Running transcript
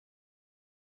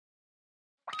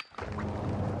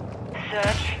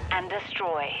Search and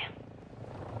destroy.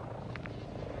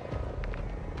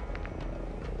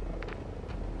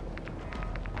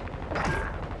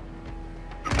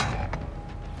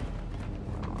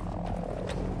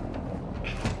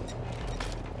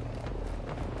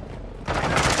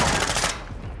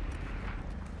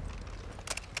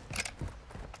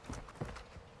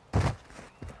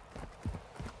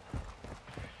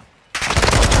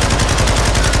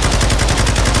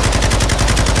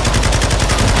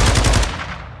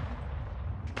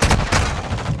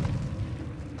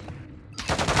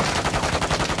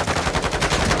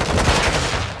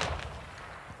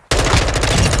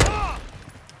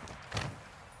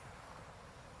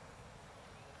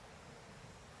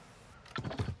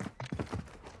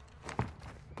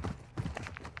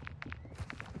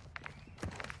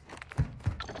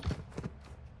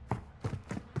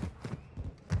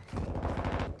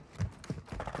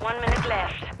 One minute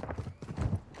left.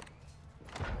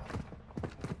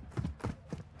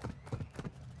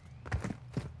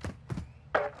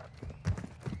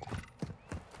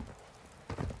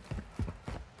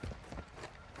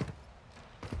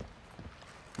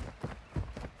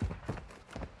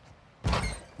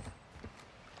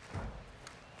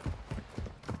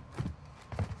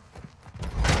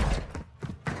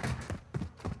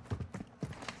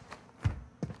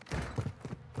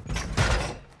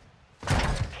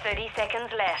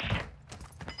 Seconds left.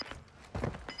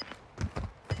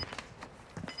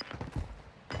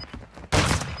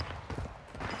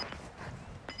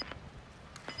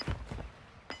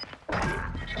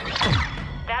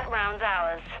 That round's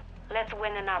ours. Let's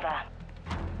win another.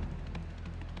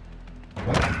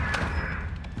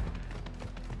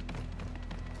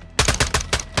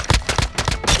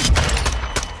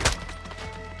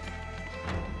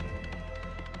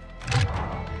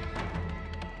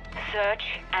 Search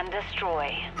and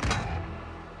destroy.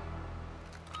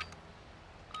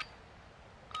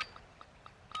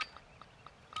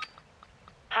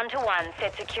 Hunter 1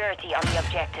 set security on the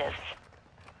objectives.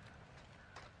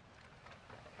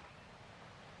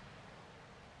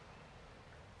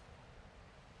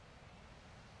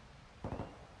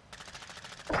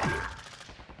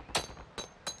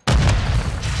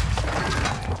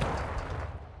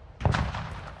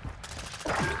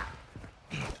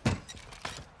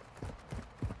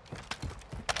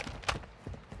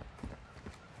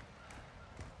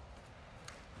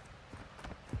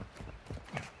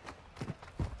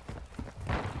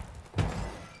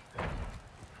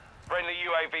 Friendly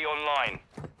UAV online.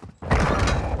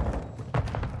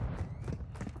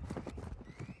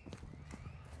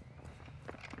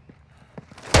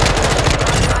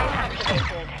 Line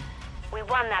activated. We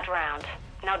won that round.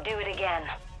 Now do it again.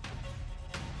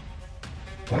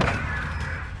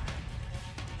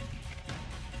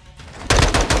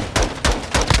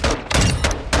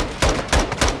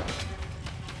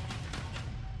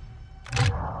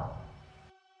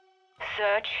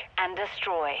 Search and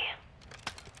destroy.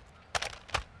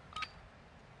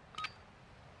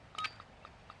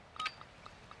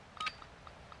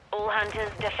 All hunters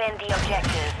defend the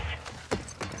objectives.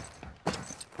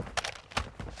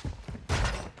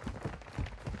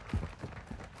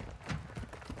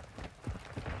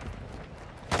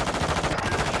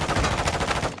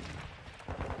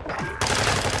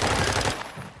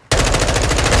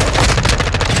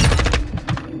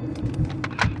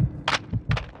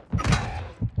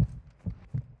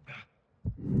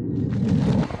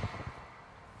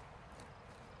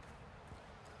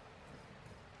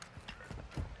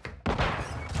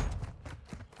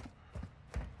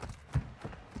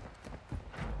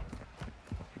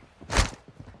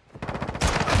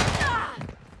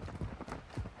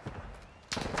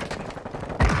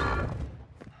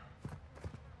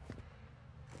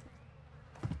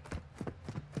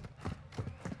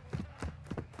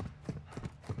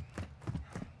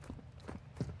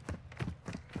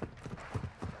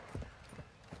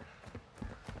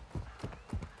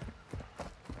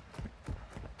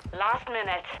 Last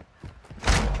minute.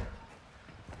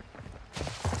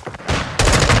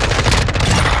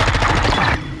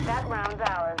 That round's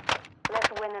ours. Let's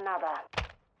win another.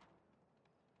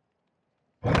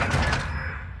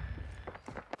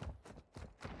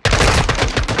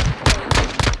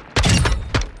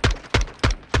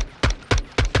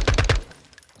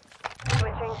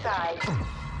 Switching sides.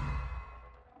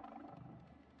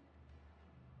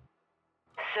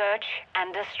 Search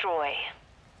and destroy.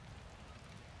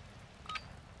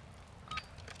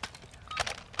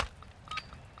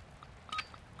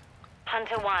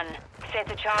 Hunter 1, set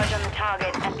the charge on the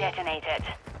target and detonate it.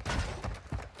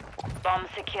 Bomb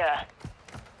secure.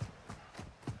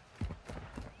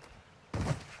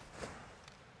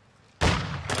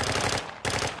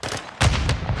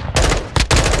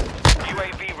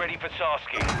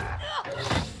 tasking.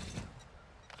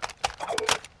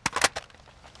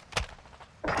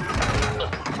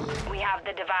 We have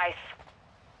the device.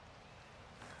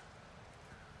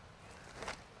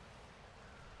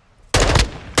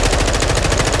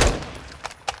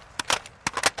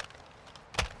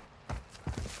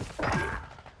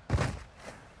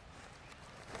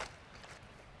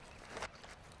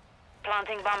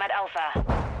 Planting bomb at Alpha.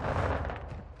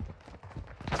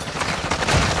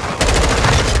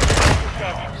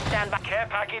 Set. Stand by. Care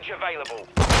package available.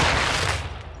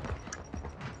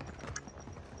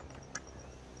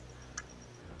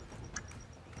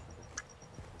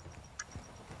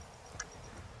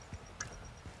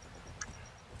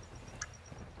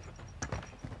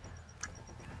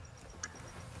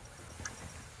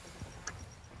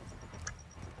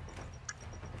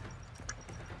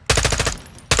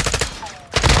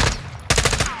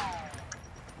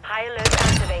 High alert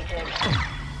activated.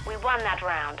 We won that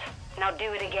round. Now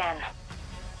do it again.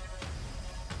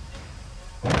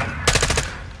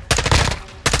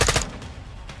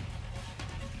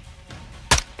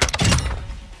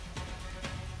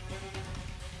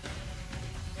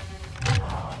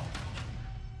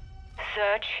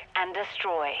 Search and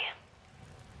destroy.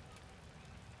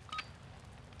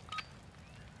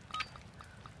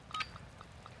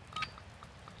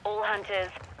 All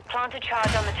hunters, plant a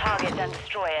charge on the target and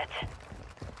destroy it.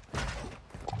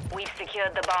 We've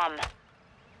secured the bomb.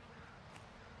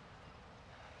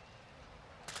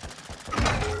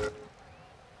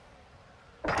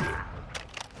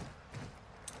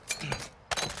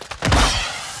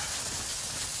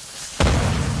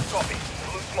 Copy.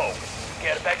 Blue smoke.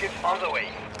 Care package on the way.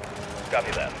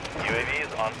 Copy that. UAV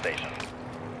is on station.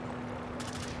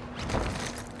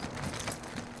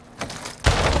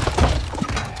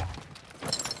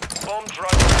 Bomb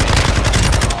drone.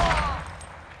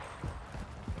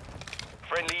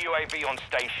 Friendly UAV on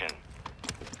station.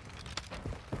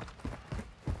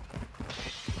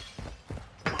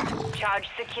 Charge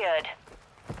secured.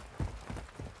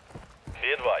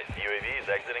 Be advised, UAV is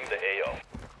exiting the AO.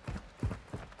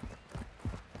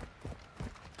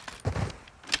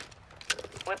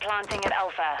 We're planting at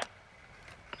Alpha.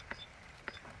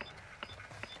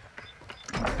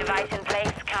 Device in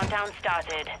place, countdown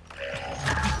started.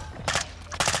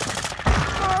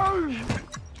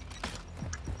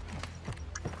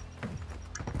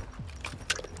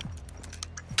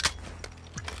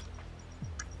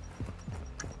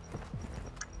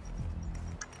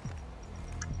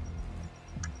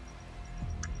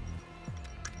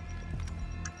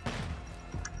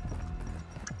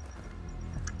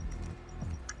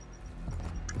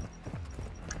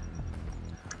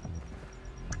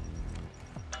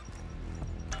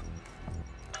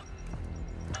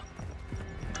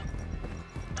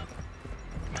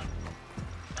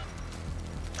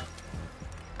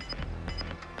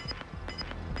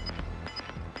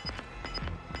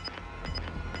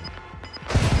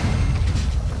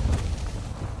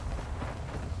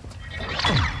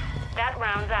 That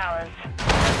round's ours.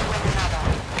 Let's win another.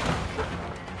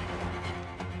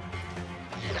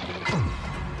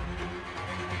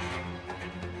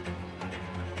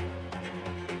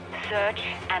 Search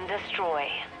and destroy.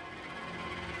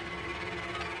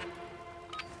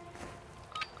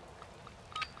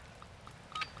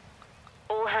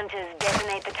 All hunters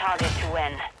detonate the target to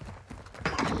win.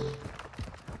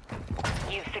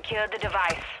 You've secured the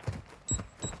device.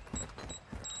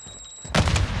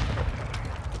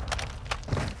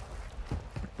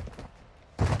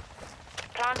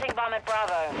 Planting bomb at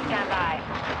Bravo. Stand by.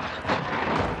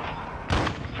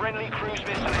 Friendly cruise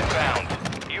missile inbound.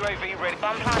 UAV ready.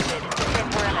 Bomb planted.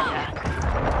 Hit perimeter.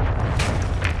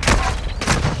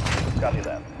 Copy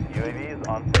that. UAV is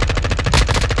on station.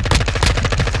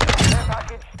 Care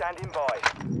package standing by.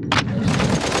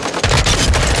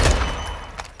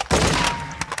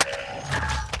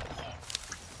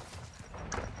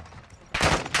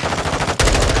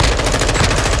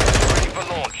 Ready for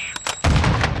launch.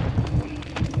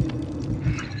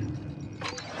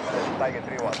 Tiger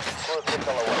 3-1. First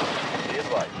signal away. Be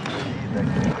advised.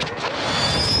 UAV is exiting the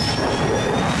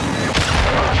AO.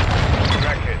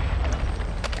 Record.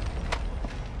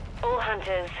 All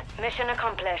hunters, mission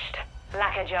accomplished.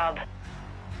 Lack a job.